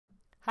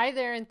Hi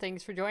there, and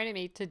thanks for joining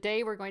me.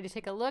 Today we're going to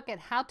take a look at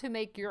how to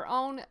make your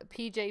own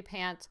PJ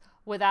pants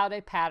without a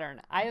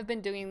pattern. I have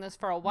been doing this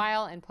for a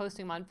while and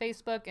posting them on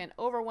Facebook, and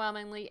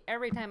overwhelmingly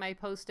every time I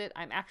post it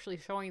I'm actually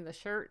showing the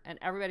shirt and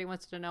everybody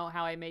wants to know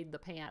how I made the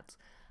pants.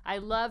 I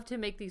love to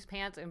make these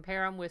pants and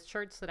pair them with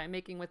shirts that I'm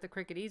making with the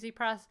Cricut Easy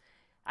Press.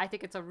 I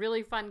think it's a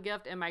really fun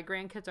gift and my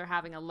grandkids are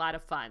having a lot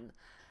of fun.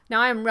 Now,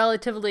 I'm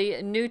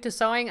relatively new to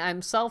sewing.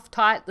 I'm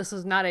self-taught. This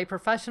is not a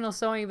professional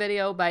sewing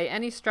video by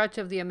any stretch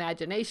of the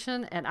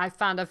imagination, and I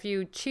found a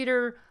few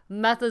cheater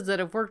methods that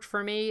have worked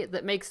for me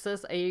that makes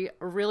this a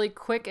really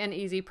quick and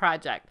easy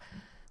project.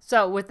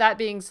 So with that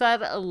being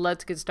said,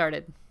 let's get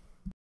started.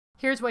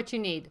 Here's what you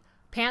need.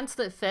 Pants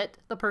that fit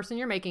the person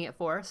you're making it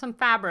for, some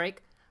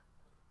fabric,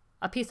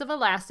 a piece of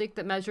elastic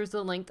that measures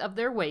the length of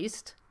their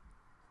waist,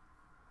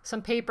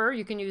 some paper,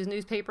 you can use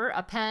newspaper,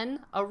 a pen,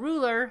 a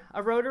ruler,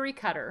 a rotary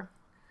cutter.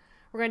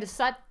 We're going to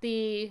set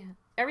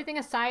everything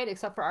aside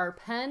except for our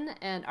pen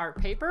and our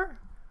paper.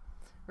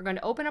 We're going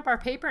to open up our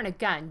paper, and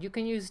again, you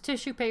can use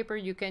tissue paper,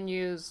 you can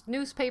use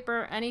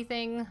newspaper,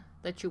 anything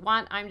that you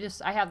want.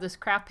 I have this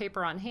craft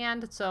paper on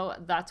hand, so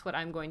that's what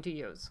I'm going to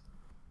use.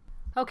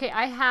 Okay,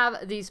 I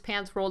have these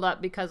pants rolled up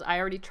because I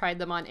already tried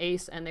them on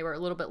Ace and they were a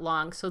little bit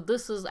long. So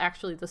this is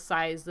actually the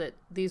size that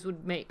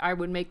I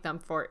would make them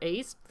for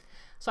Ace.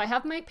 So I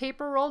have my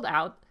paper rolled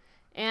out,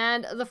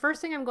 and the first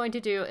thing I'm going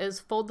to do is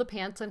fold the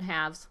pants in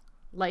halves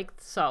like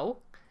so.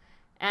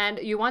 And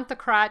you want the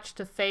crotch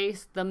to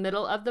face the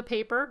middle of the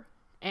paper,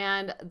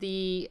 and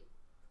the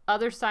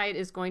other side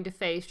is going to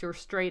face your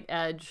straight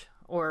edge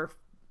or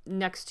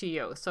next to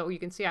you. So you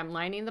can see I'm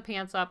lining the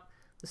pants up.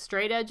 The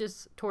straight edge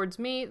is towards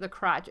me, the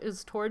crotch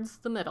is towards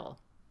the middle.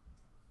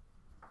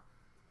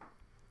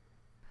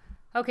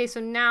 Okay,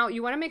 so now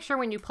you want to make sure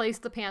when you place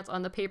the pants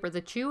on the paper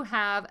that you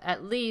have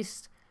at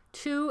least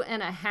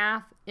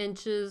 2.5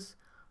 inches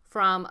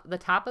from the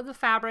top of the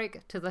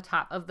fabric to the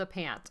top of the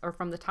pants, or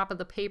from the top of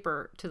the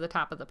paper to the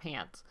top of the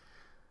pants.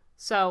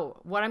 So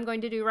what I'm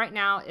going to do right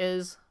now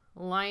is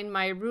line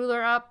my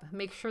ruler up,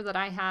 make sure that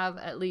I have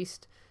at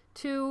least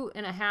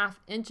 2.5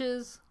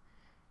 inches.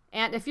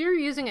 And if you're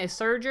using a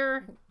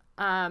serger,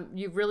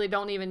 you really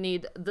don't even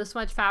need this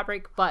much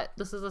fabric, but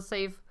this is a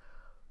safe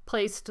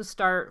place to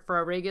start for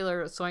a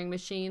regular sewing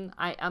machine.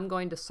 I am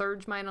going to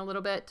serge mine a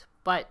little bit,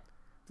 but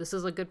this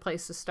is a good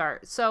place to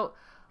start. So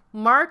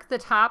mark the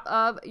top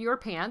of your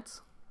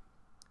pants,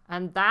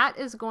 and that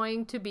is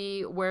going to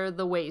be where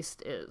the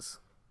waist is.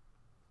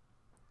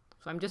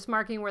 So I'm just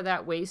marking where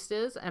that waist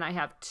is, and I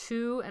have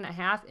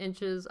 2.5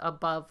 inches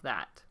above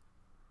that.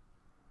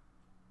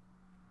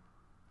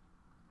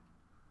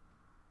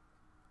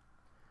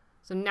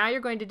 So now you're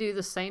going to do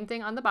the same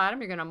thing on the bottom.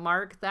 You're going to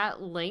mark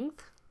that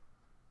length.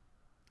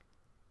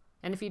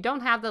 And if you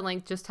don't have the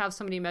length, just have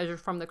somebody measure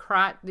from the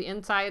crotch, the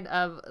inside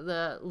of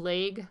the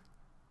leg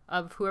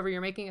of whoever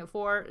you're making it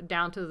for,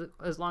 down to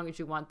as long as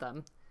you want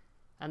them.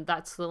 And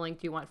that's the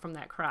length you want from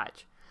that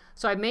crotch.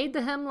 So I made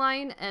the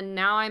hemline, and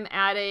now I'm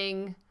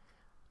adding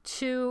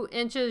 2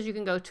 inches. You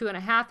can go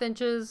 2.5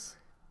 inches.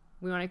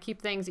 We want to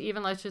keep things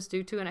even. Let's just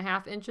do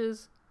 2.5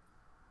 inches.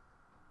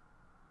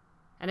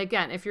 And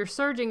again, if you're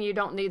serging, you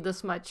don't need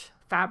this much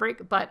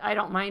fabric, but I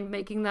don't mind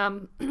making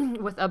them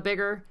with a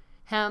bigger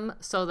hem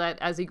so that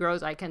as he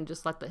grows, I can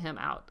just let the hem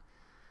out.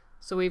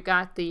 So we've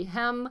got the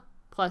hem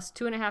plus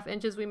 2.5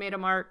 inches we made a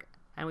mark,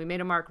 and we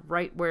made a mark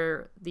right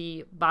where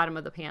the bottom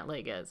of the pant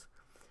leg is.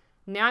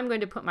 Now I'm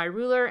going to put my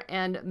ruler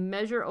and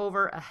measure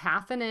over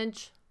 1/2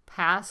 inch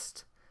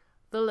past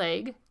the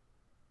leg.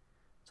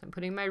 So I'm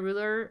putting my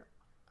ruler,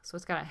 so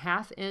it's got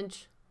 1/2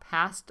 inch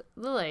past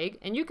the leg,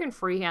 and you can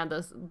freehand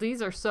this.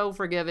 These are so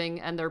forgiving,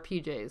 and they're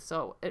PJs,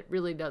 so it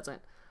really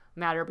doesn't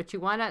matter, but you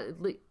want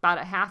about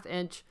 1/2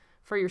 inch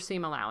for your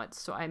seam allowance.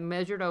 So I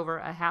measured over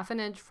 1/2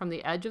 inch from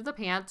the edge of the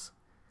pants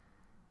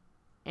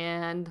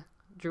and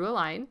drew a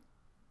line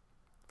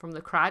from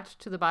the crotch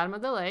to the bottom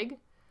of the leg.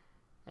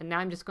 And now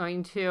I'm just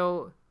going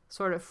to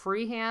sort of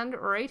freehand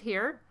right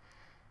here.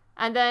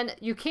 And then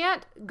you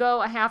can't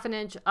go 1/2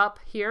 inch up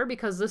here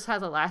because this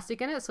has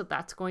elastic in it, so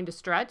that's going to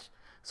stretch.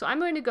 So I'm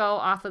going to go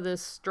off of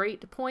this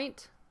straight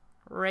point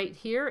right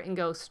here and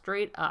go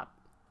straight up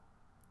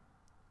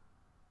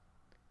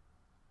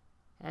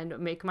and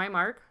make my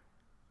mark,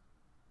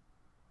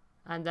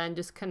 and then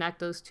just connect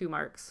those two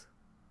marks.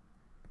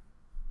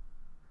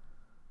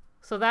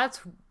 So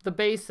that's the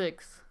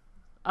basics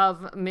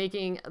of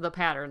making the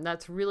pattern.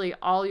 That's really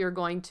all you're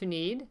going to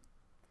need.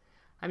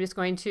 I'm just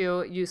going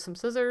to use some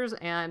scissors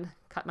and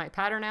cut my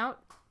pattern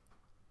out.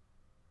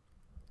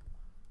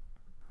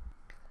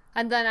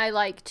 And then I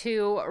like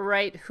to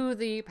write who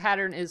the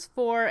pattern is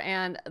for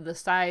and the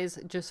size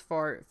just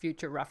for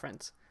future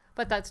reference.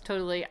 But that's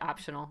totally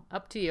optional,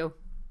 up to you.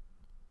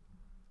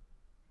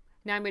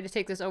 Now I'm going to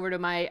take this over to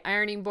my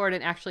ironing board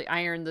and actually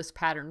iron this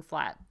pattern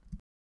flat.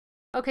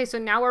 Okay, so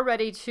now we're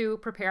ready to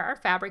prepare our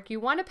fabric. You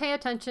want to pay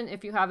attention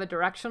if you have a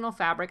directional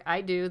fabric. I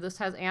do. This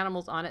has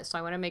animals on it, so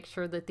I want to make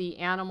sure that the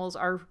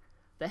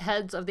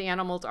heads of the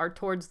animals are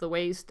towards the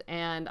waist,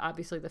 and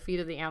obviously the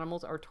feet of the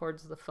animals are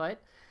towards the foot.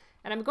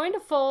 And I'm going to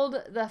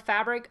fold the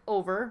fabric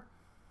over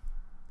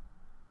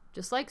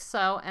just like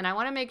so, and I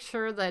want to make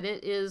sure that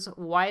it is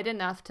wide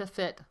enough to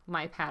fit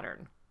my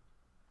pattern.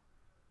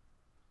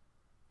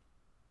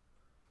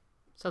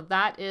 So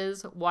that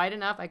is wide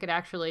enough. I could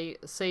actually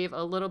save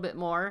a little bit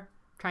more,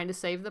 trying to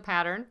save the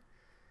pattern.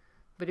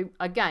 But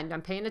again,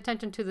 I'm paying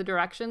attention to the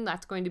direction.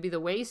 That's going to be the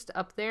waist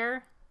up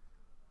there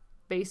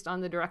based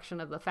on the direction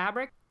of the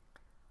fabric.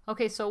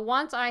 Okay, so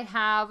once I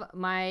have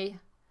my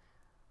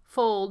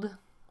fold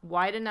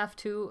wide enough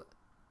to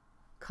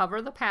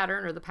cover the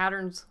pattern, or the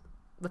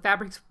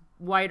fabric's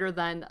wider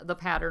than the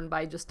pattern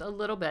by just a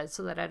little bit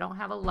so that I don't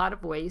have a lot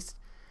of waste,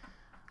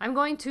 I'm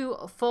going to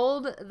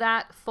fold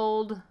that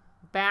fold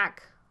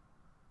back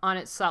on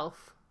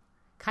itself,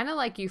 kind of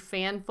like you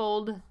fan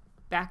fold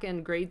back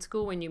in grade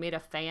school when you made a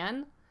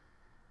fan.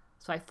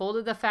 So I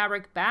folded the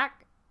fabric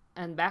back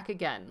and back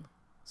again.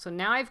 So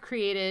now I've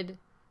created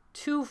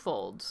 2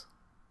 folds,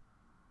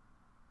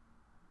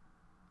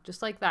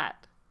 just like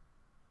that.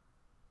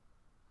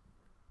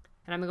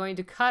 And I'm going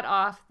to cut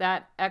off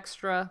that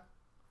extra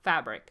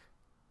fabric.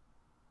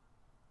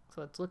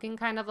 So it's looking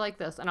kind of like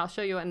this, and I'll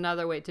show you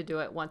another way to do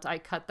it once I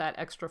cut that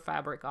extra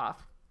fabric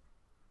off.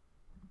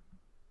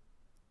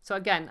 So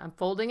again, I'm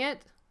folding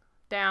it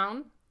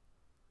down,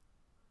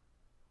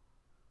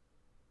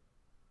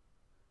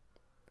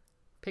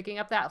 picking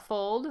up that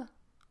fold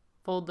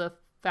the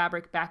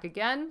fabric back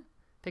again,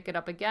 pick it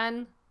up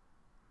again,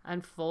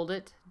 and fold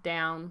it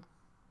down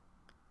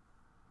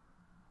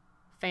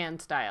fan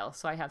style.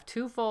 So I have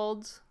 2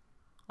 folds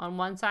on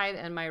one side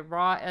and my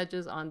raw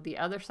edges on the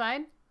other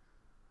side.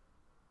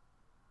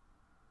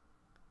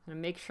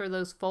 And make sure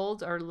those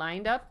folds are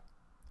lined up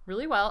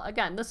really well.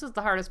 Again, this is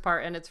the hardest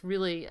part, and it's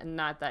really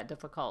not that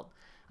difficult.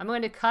 I'm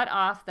going to cut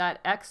off that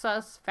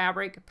excess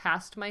fabric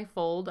past my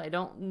fold. I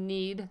don't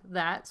need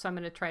that, so I'm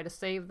going to try to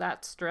save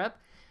that strip.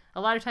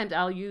 A lot of times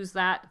I'll use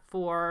that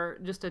for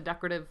just a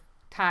decorative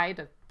tie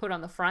to put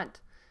on the front.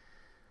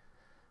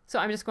 So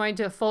I'm just going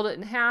to fold it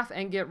in half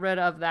and get rid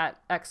of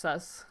that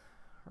excess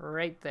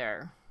right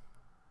there.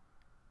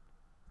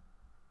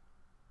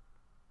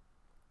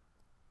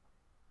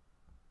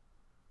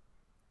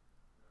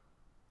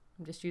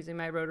 I'm just using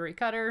my rotary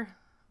cutter,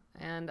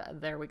 and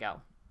there we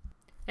go.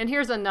 And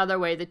here's another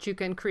way that you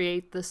can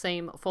create the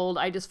same fold.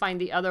 I just find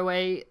the other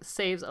way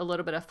saves a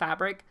little bit of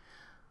fabric.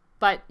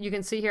 But you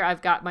can see here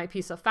I've got my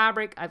piece of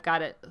fabric. I've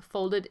got it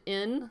folded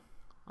in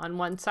on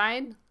one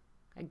side.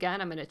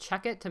 Again, I'm going to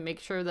check it to make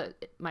sure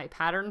that my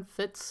pattern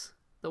fits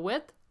the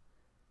width.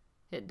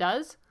 It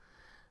does.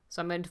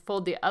 So I'm going to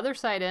fold the other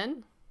side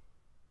in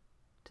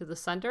to the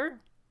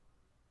center.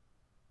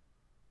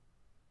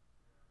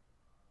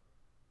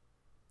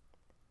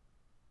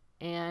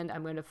 And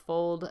I'm going to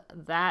fold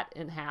that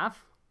in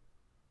half.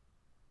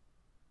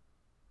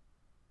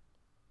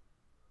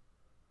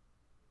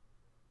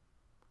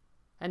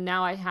 And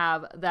now I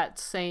have that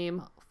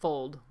same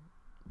fold.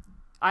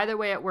 Either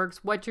way it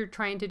works. What you're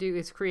trying to do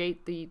is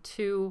create the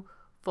 2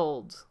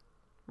 folds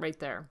right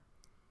there.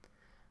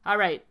 All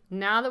right,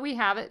 now that we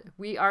have it,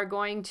 we are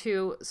going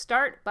to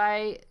start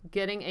by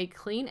getting a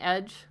clean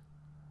edge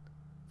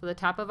for the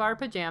top of our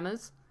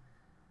pajamas.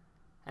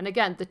 And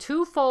again, the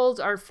 2 folds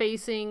are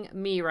facing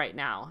me right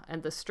now,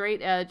 and the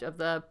straight edge of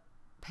the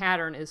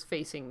pattern is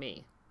facing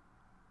me.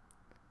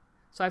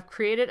 So I've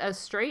created a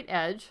straight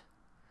edge.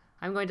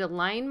 I'm going to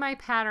line my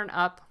pattern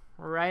up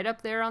right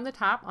up there on the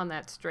top on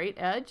that straight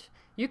edge.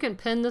 You can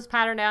pin this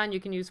pattern down, you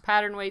can use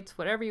pattern weights,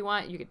 whatever you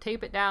want. You can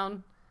tape it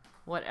down,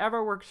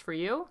 whatever works for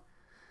you.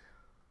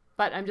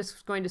 But I'm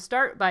just going to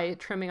start by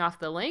trimming off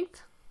the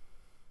length.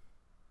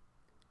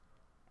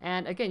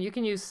 And again, you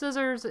can use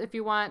scissors if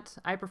you want.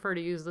 I prefer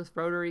to use this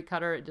rotary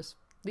cutter.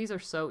 These are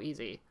so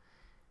easy.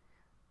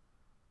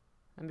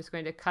 I'm just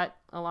going to cut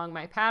along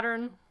my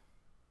pattern.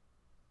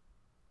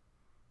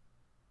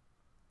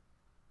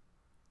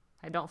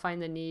 I don't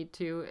find the need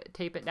to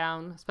tape it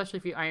down, especially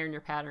if you iron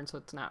your pattern so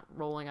it's not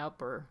rolling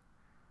up or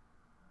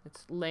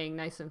it's laying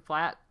nice and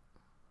flat.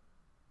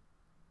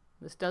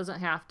 This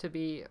doesn't have to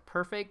be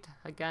perfect.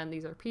 Again,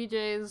 these are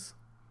PJs.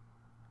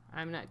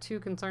 I'm not too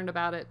concerned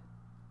about it.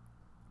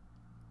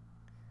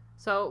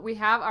 So we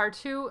have our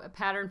 2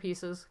 pattern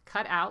pieces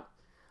cut out.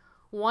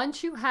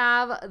 Once you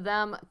have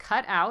them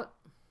cut out,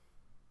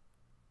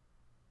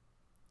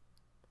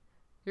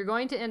 you're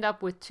going to end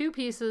up with 2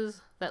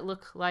 pieces that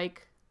look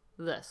like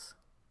this.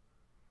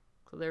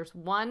 So there's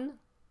one,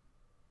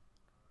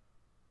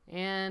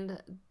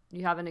 and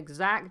you have an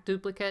exact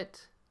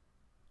duplicate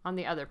on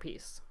the other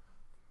piece.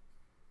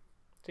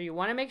 So you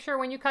want to make sure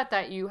when you cut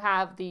that you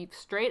have the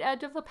straight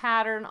edge of the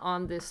pattern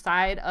on the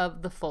side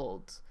of the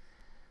folds.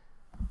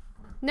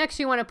 Next,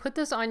 you want to put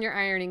this on your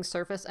ironing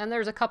surface, and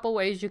there's a couple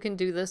ways you can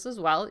do this as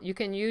well. You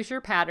can use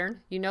your pattern.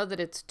 You know that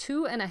it's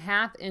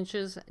 2.5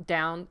 inches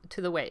down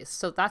to the waist.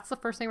 So that's the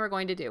first thing we're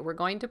going to do. We're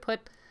going to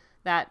put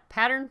that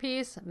pattern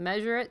piece,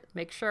 measure it,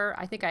 make sure.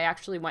 I think I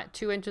actually went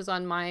 2 inches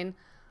on mine,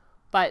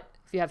 but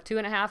if you have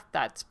 2.5,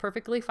 that's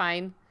perfectly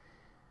fine.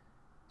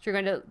 So you're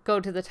going to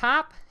go to the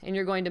top and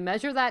you're going to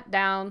measure that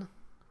down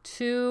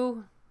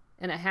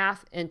 2.5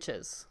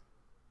 inches.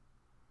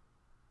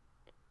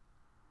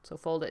 So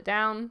fold it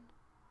down,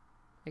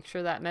 make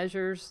sure that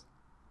measures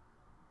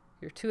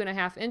your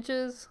 2.5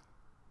 inches.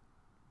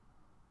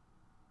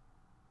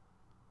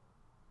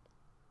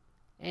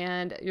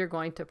 And you're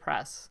going to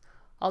press.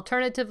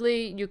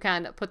 Alternatively, you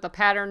can put the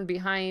pattern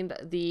behind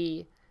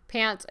the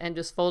pants and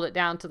just fold it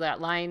down to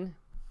that line.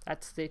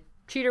 That's the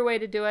cheater way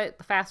to do it,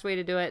 the fast way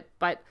to do it,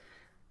 but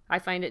I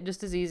find it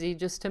just as easy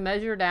just to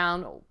measure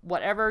down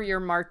whatever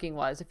your marking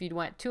was. If you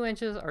went 2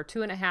 inches or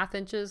 2.5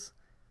 inches,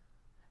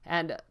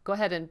 and go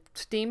ahead and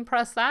steam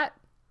press that.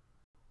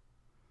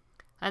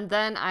 And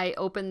then I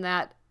open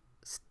that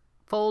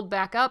fold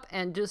back up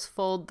and just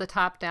fold the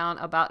top down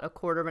about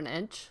 1/4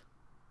 inch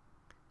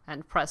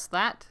and press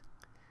that.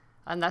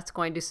 And that's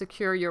going to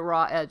secure your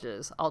raw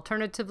edges.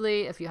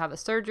 Alternatively, if you have a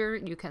serger,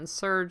 you can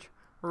serge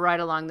right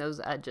along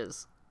those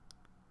edges.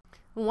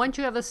 Once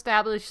you have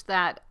established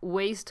that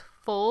waist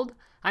fold,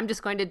 I'm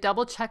just going to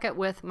double check it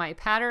with my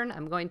pattern.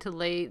 I'm going to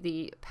lay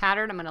the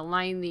pattern, I'm going to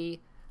line the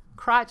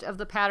crotch of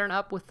the pattern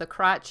up with the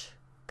crotch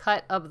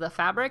cut of the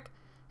fabric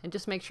and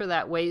just make sure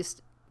that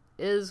waist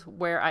is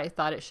where I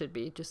thought it should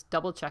be. Just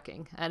double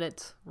checking, and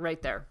it's right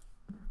there.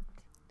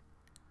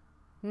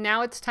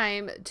 Now it's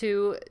time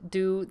to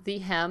do the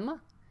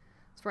hem.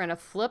 So we're going to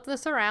flip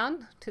this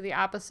around to the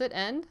opposite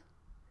end.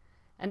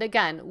 And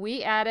again,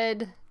 we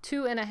added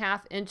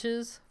 2.5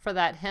 inches for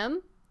that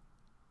hem.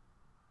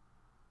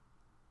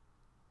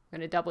 I'm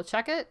going to double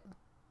check it.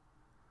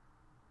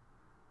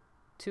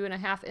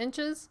 2.5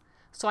 inches.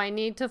 So I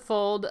need to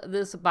fold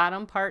this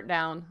bottom part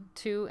down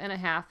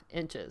 2.5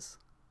 inches.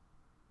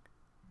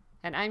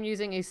 And I'm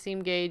using a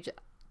seam gauge.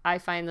 I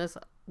find this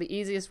the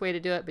easiest way to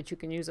do it, but you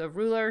can use a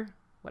ruler,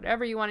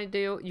 whatever you want to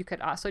do. You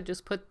could also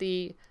just put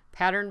the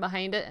pattern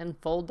behind it and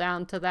fold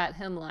down to that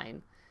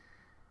hemline.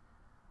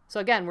 So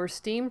again, we're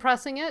steam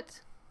pressing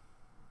it,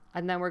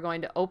 and then we're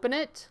going to open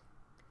it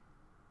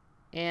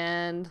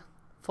and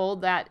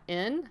fold that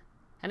in.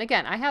 And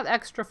again, I have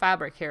extra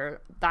fabric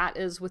here. That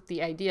is with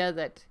the idea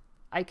that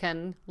I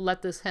can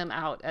let this hem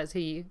out as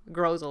he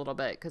grows a little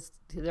bit, because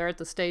they're at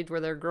the stage where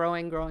they're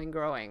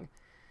growing.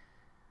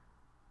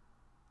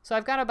 So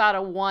I've got about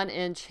a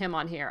 1-inch hem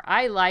on here.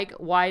 I like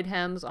wide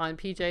hems on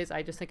PJs.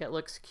 I just think it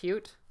looks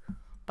cute,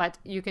 but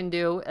you can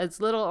do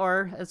as little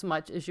or as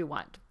much as you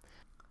want.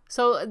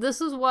 So this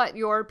is what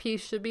your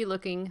piece should be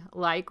looking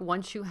like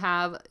once you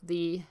have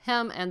the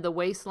hem and the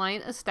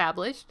waistline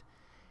established.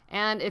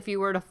 And if you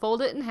were to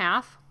fold it in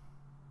half,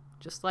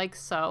 just like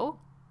so,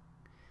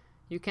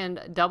 you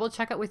can double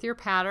check it with your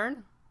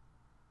pattern,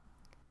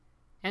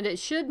 and it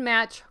should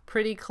match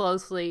pretty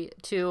closely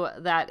to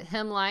that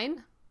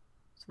hemline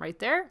right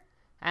there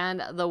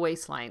and the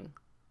waistline,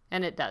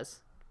 and it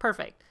does.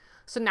 Perfect.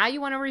 So now you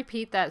want to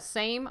repeat that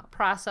same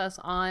process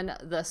on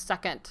the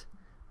second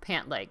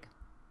pant leg.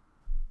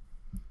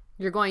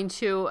 You're going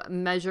to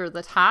measure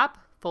the top,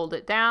 fold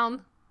it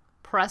down,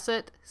 press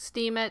it,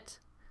 steam it,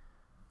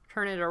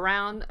 turn it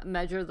around,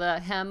 measure the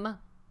hem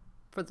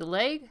for the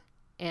leg,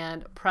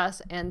 and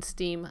press and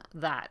steam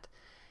that.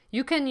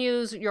 You can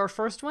use your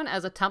first one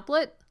as a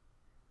template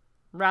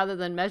rather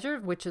than measure,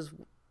 which is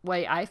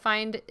way I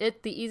find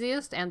it the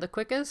easiest and the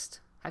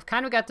quickest. I've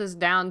kind of got this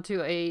down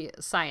to a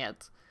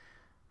science.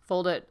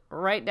 Fold it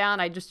right down.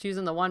 I'm just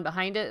using the one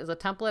behind it as a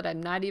template.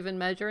 I'm not even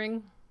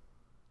measuring.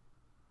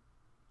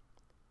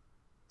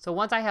 So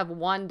once I have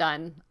one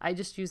done, I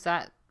just use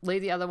that, lay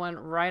the other one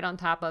right on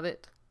top of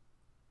it,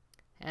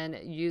 and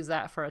use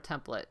that for a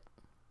template.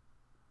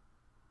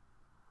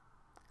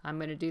 I'm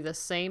going to do the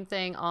same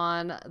thing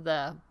on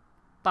the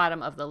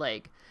bottom of the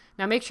leg.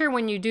 Now make sure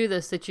when you do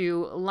this that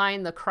you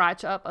line the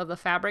crotch up of the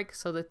fabric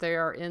so that they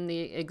are in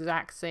the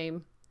exact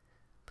same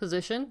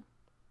position.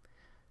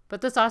 But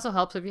this also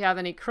helps if you have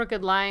any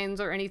crooked lines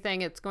or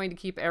anything. It's going to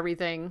keep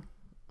everything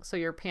so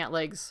your pant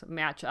legs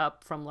match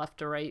up from left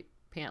to right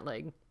pant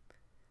leg.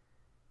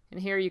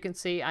 And here you can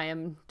see I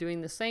am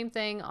doing the same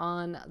thing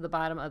on the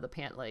bottom of the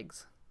pant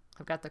legs.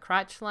 I've got the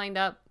crotch lined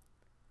up,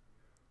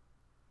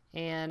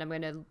 and I'm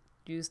going to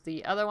use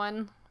the other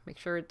one. Make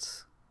sure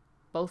it's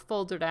both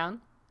folds are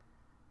down.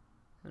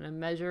 I'm going to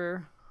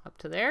measure up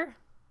to there,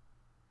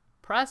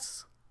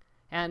 press,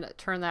 and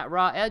turn that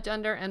raw edge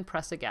under and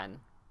press again.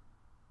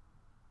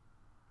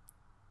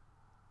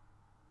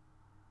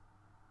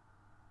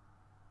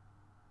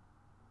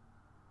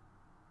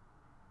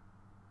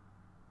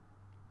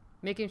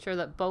 Making sure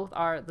that both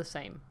are the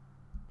same.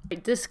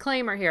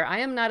 Disclaimer here, I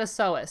am not a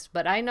sewist,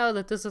 but I know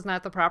that this is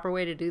not the proper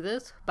way to do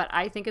this, but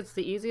I think it's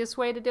the easiest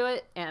way to do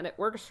it, and it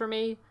works for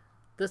me.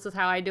 This is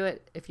how I do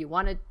it. If you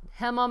want to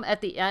hem them at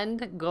the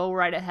end, go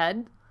right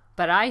ahead,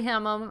 but I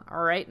hem them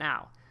right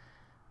now.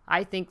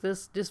 I think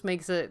this just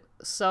makes it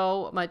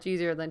so much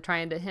easier than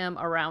trying to hem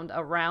around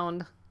a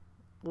round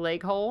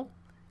leg hole.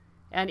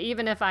 And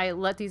even if I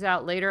let these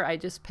out later, I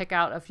just pick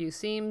out a few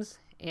seams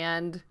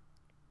and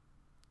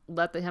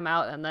let the hem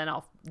out, and then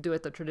I'll do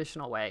it the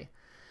traditional way.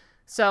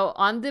 So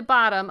on the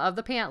bottom of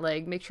the pant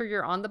leg, make sure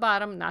you're on the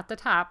bottom, not the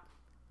top.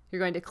 You're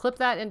going to clip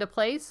that into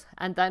place,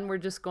 and then we're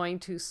just going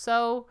to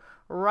sew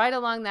right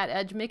along that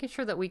edge, making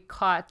sure that we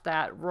caught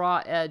that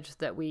raw edge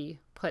that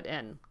we put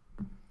in.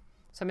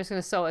 So I'm just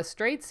going to sew a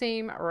straight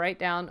seam right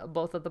down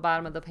both of the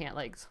bottom of the pant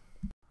legs.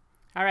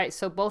 All right,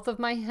 so both of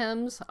my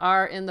hems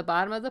are in the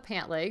bottom of the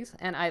pant legs,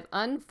 and I've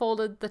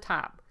unfolded the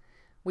top.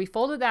 We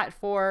folded that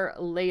for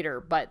later,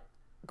 but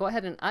go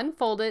ahead and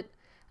unfold it,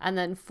 and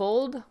then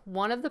fold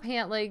one of the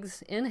pant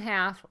legs in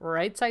half,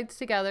 right sides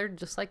together,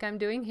 just like I'm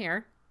doing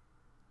here.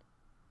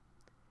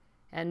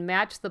 And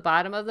match the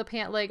bottom of the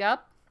pant leg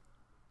up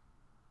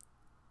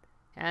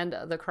and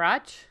the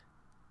crotch.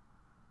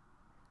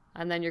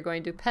 And then you're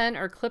going to pin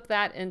or clip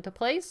that into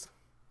place.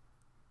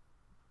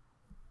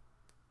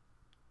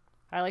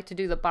 I like to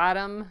do the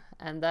bottom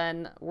and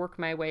then work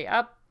my way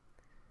up.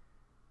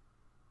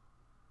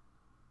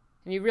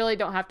 And you really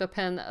don't have to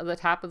pin the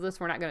top of this.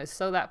 We're not going to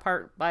sew that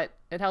part, but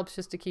it helps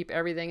just to keep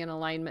everything in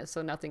alignment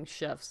so nothing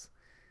shifts.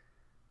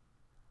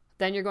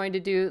 Then you're going to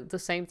do the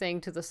same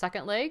thing to the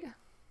second leg.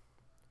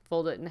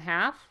 Fold it in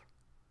half.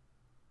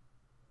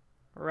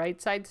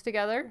 Right sides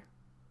together.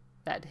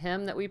 That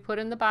hem that we put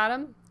in the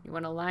bottom, you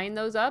want to line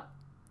those up.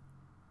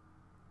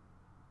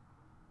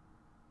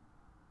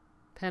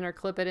 Pin or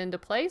clip it into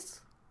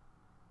place.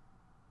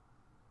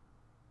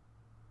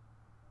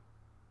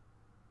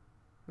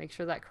 Make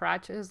sure that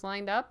crotch is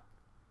lined up.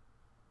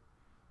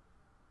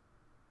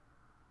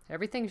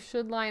 Everything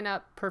should line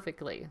up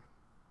perfectly.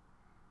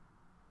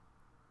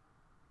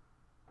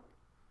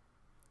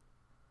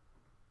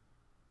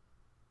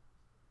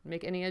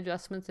 Make any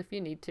adjustments if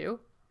you need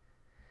to.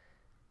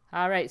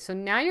 All right, so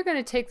now you're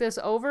going to take this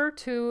over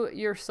to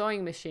your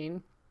sewing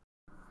machine,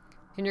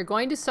 and you're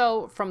going to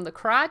sew from the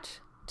crotch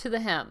to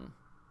the hem.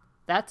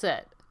 That's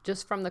it.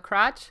 Just from the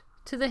crotch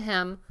to the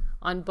hem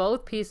on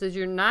both pieces.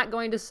 You're not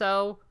going to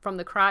sew from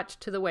the crotch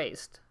to the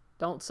waist.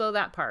 Don't sew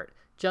that part.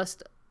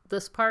 Just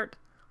this part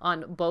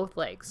on both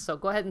legs. So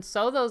go ahead and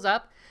sew those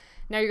up.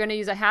 Now you're going to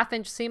use a 1/2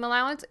 inch seam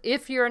allowance.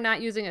 If you're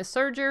not using a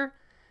serger,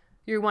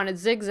 you want to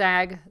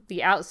zigzag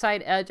the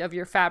outside edge of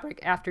your fabric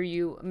after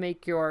you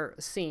make your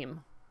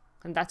seam.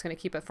 And that's going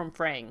to keep it from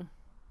fraying.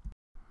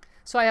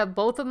 So I have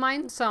both of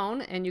mine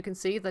sewn, and you can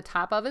see the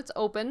top of it's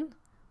open,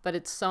 but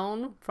it's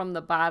sewn from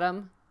the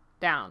bottom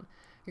down.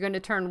 You're going to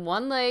turn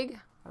one leg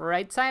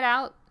right side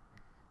out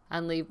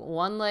and leave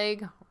one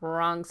leg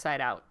wrong side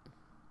out.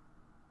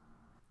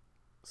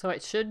 So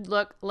it should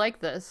look like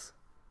this.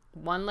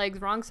 One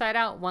leg's wrong side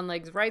out, one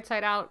leg's right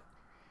side out.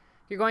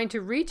 You're going to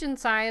reach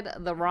inside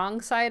the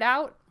wrong side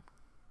out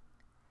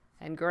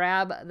and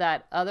grab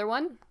that other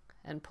one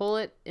and pull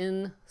it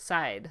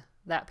inside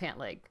that pant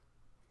leg.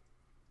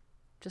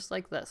 Just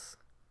like this.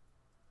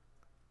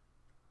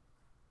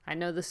 I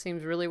know this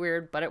seems really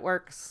weird, but it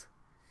works.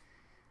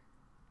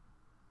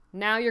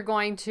 Now you're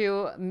going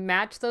to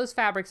match those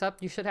fabrics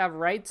up. You should have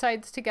right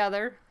sides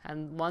together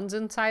and one's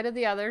inside of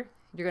the other.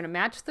 You're going to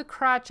match the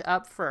crotch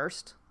up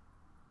first.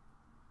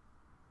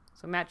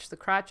 So match the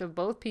crotch of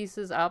both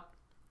pieces up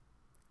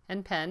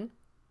and pin.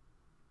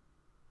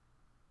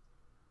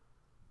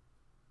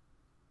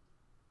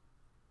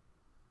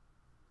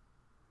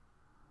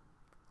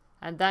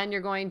 And then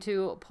you're going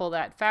to pull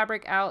that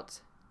fabric out.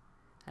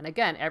 And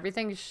again,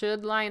 everything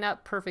should line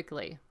up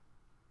perfectly.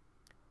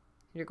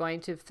 You're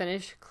going to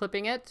finish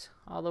clipping it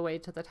all the way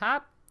to the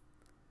top,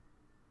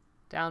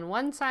 down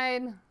one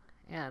side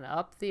and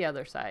up the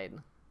other side.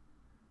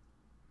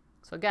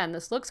 So again,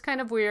 this looks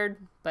kind of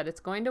weird, but it's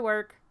going to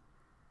work.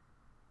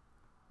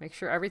 Make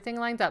sure everything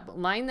lines up.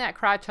 Line that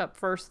crotch up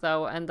first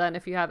though, and then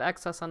if you have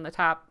excess on the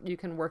top, you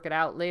can work it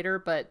out later,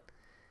 but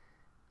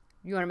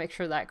you want to make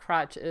sure that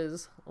crotch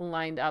is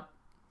lined up.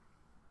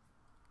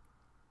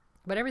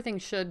 But everything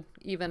should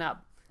even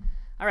up.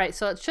 All right,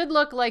 so it should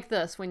look like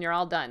this when you're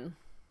all done.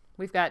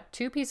 We've got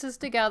two pieces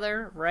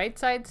together, right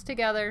sides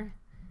together,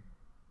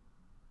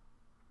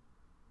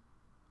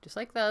 just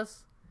like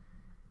this.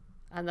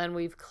 And then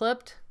we've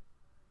clipped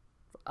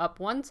up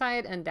one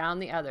side and down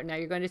the other. Now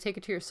you're going to take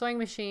it to your sewing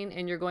machine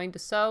and you're going to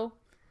sew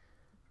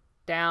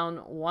down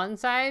one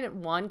side,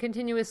 one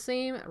continuous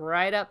seam,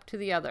 right up to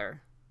the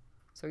other.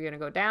 So you're going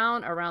to go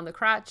down around the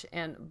crotch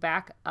and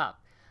back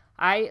up.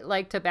 I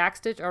like to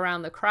backstitch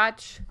around the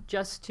crotch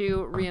just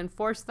to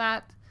reinforce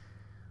that,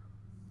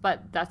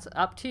 but that's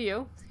up to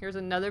you. Here's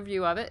another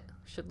view of it.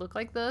 Should look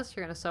like this.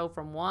 You're going to sew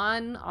from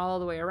one all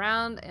the way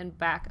around and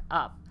back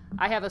up.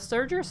 I have a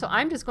serger, so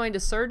I'm just going to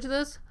serge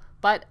this.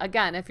 But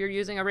again, if you're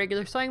using a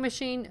regular sewing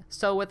machine,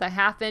 sew with a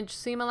 1/2 inch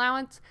seam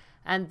allowance,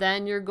 and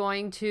then you're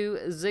going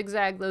to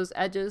zigzag those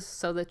edges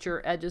so that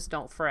your edges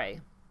don't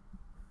fray.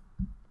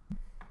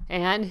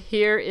 And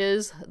here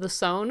is the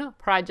sewn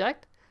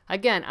project.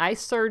 Again, I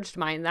serged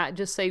mine. That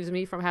just saves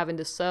me from having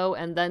to sew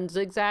and then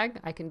zigzag.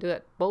 I can do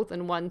it both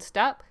in one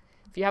step.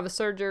 If you have a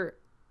serger,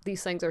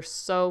 these things are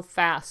so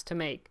fast to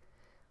make.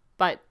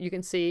 But you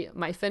can see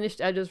my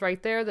finished edges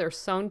right there. They're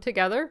sewn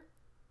together.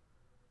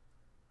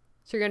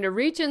 So you're going to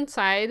reach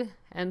inside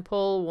and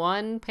pull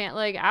one pant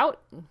leg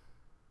out.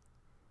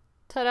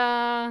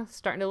 Ta-da!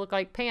 Starting to look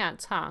like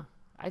pants, huh?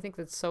 I think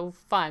that's so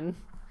fun.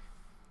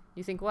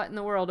 You think, what in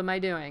the world am I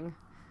doing?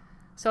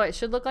 So it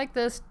should look like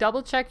this.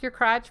 Double check your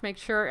crotch. Make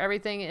sure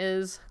everything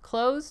is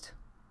closed.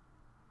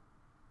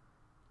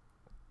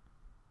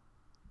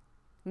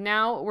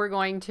 Now we're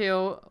going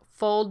to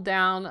fold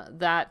down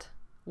that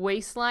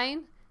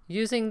waistline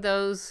using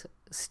those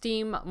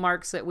steam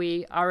marks that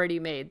we already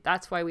made.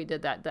 That's why we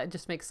did that. That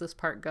just makes this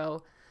part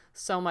go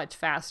so much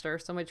faster,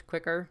 so much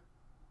quicker.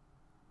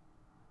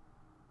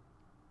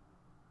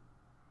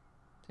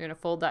 You're going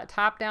to fold that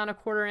top down a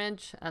 1/4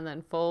 inch and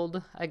then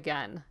fold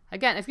again.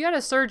 Again, if you had a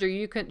serger,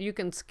 you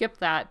can skip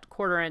that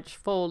 1/4 inch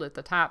fold at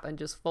the top and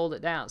just fold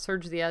it down.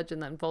 Serge the edge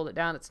and then fold it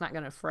down. It's not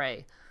going to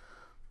fray.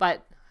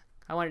 But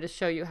I wanted to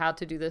show you how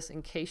to do this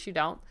in case you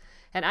don't.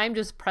 And I'm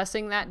just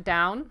pressing that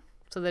down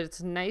so that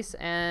it's nice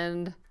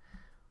and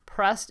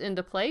pressed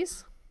into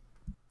place.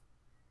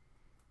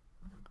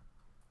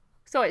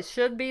 So it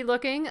should be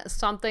looking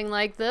something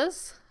like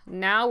this.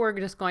 Now we're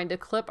just going to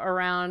clip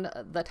around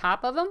the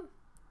top of them.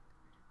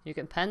 You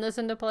can pen this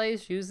into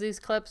place, use these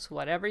clips,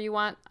 whatever you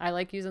want. I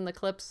like using the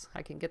clips.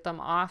 I can get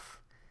them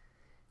off.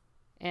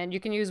 And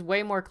you can use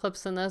way more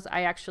clips than this.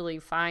 I actually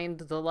find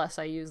the less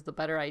I use, the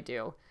better I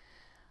do.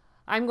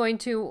 I'm going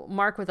to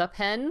mark with a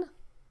pen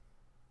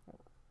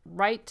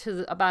right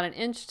to about 1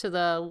 inch to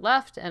the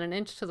left and 1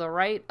 inch to the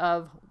right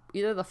of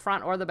either the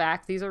front or the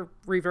back. These are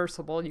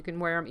reversible. You can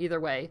wear them either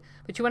way.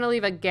 But you want to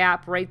leave a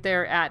gap right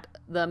there at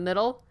the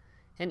middle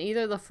in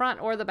either the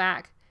front or the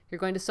back. You're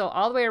going to sew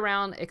all the way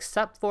around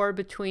except for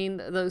between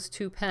those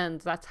two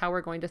pins. That's how we're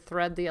going to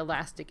thread the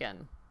elastic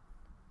in.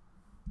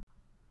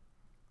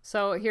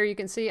 So here you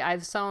can see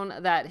I've sewn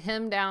that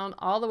hem down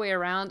all the way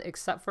around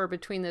except for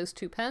between those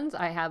two pins.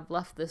 I have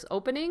left this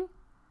opening.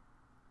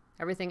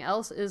 Everything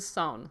else is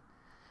sewn.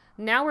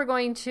 Now we're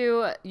going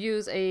to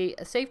use a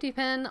safety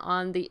pin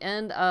on the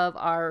end of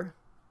our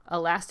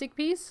elastic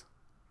piece.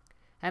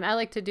 And I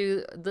like to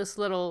do this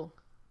little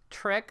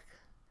trick.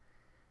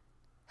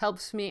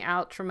 Helps me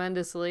out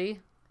tremendously.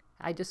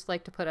 I just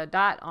like to put a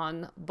dot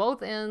on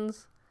both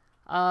ends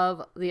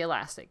of the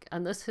elastic,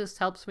 and this just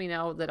helps me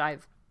know that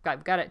I've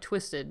got it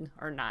twisted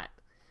or not.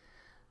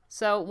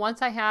 So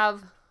once I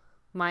have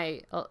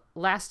my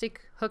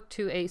elastic hooked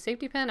to a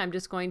safety pin, I'm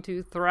just going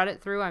to thread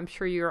it through. I'm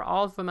sure you're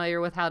all familiar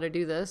with how to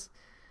do this.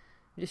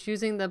 Just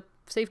using the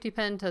safety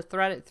pin to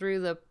thread it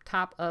through the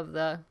top of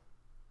the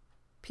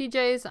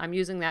PJs. I'm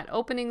using that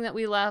opening that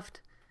we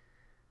left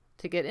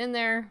to get in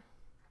there.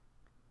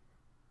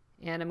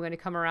 And I'm going to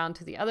come around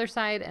to the other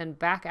side and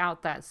back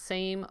out that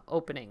same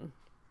opening.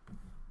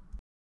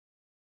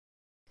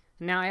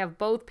 Now I have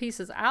both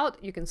pieces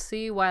out. You can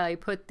see while I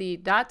put the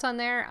dots on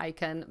there, I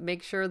can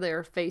make sure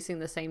they're facing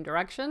the same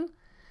direction.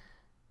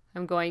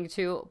 I'm going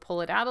to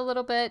pull it out a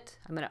little bit.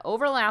 I'm going to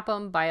overlap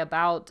them by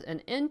about 1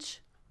 inch.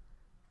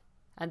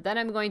 And then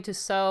I'm going to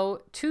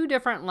sew 2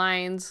 different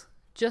lines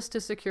just to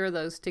secure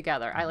those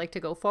together. I like to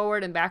go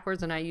forward and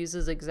backwards, and I use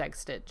a zigzag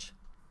stitch.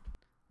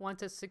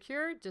 Once it's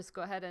secured, just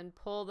go ahead and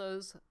pull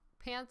those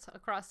pants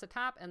across the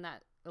top and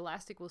that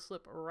elastic will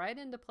slip right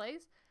into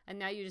place. And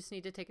now you just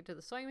need to take it to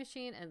the sewing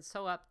machine and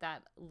sew up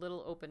that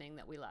little opening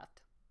that we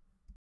left.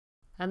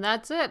 And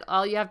that's it.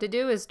 All you have to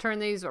do is turn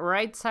these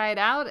right side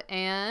out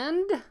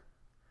and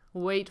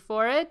wait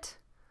for it.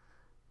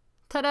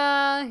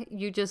 Ta-da!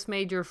 You just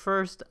made your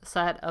first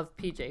set of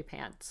PJ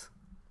pants.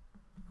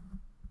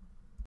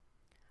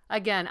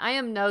 Again, I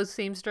am no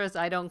seamstress.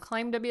 I don't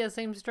claim to be a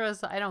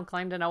seamstress. I don't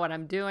claim to know what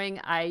I'm doing.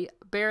 I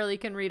barely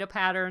can read a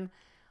pattern.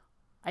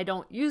 I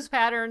don't use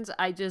patterns.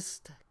 I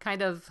just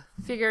kind of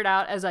figure it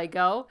out as I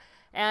go.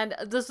 And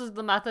this is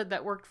the method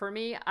that worked for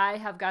me. I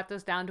have got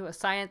this down to a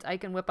science. I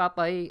can whip up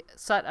a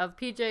set of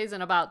PJs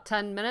in about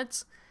 10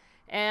 minutes.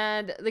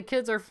 And the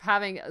kids are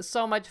having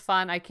so much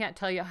fun. I can't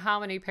tell you how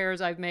many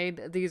pairs I've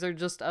made. These are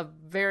just a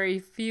very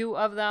few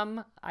of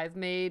them. I've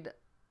made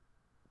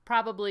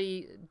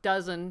probably a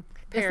dozen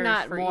pairs, if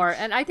not more.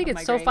 And I think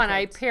it's so fun.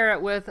 I pair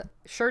it with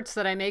shirts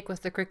that I make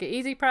with the Cricut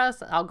Easy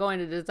Press. I'll go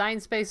into Design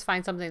Space,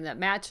 find something that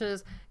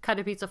matches, cut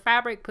a piece of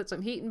fabric, put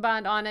some heat and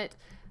bond on it,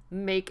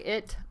 make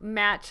it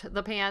match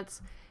the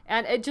pants,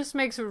 and it just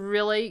makes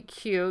really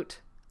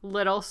cute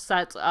little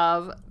sets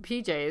of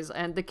PJs.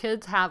 And the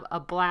kids have a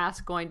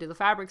blast going to the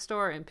fabric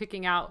store and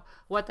picking out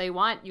what they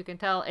want. You can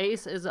tell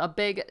Ace is a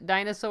big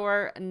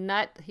dinosaur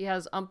nut. He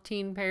has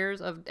umpteen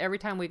pairs of every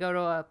time we go to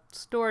a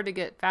store to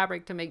get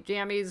fabric to make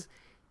jammies,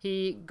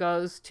 he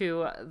goes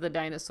to the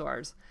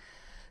dinosaurs.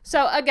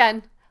 So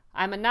again,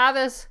 I'm a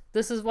novice.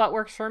 This is what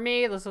works for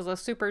me. This is a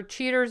super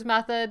cheaters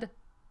method.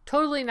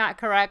 Totally not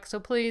correct, so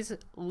please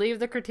leave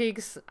the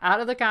critiques out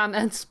of the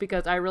comments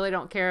because I really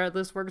don't care.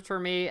 This works for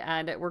me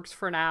and it works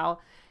for now,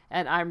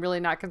 and I'm really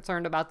not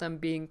concerned about them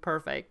being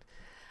perfect.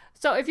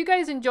 So if you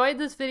guys enjoyed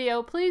this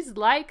video, please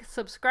like,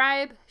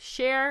 subscribe,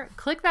 share,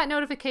 click that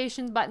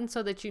notification button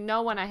so that you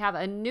know when I have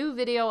a new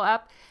video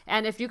up.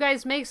 And if you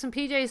guys make some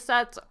PJ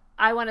sets,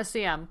 I want to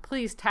see them.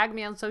 Please tag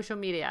me on social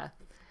media.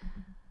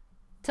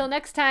 Till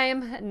next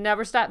time,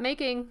 never stop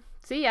making.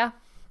 See ya.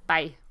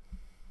 Bye.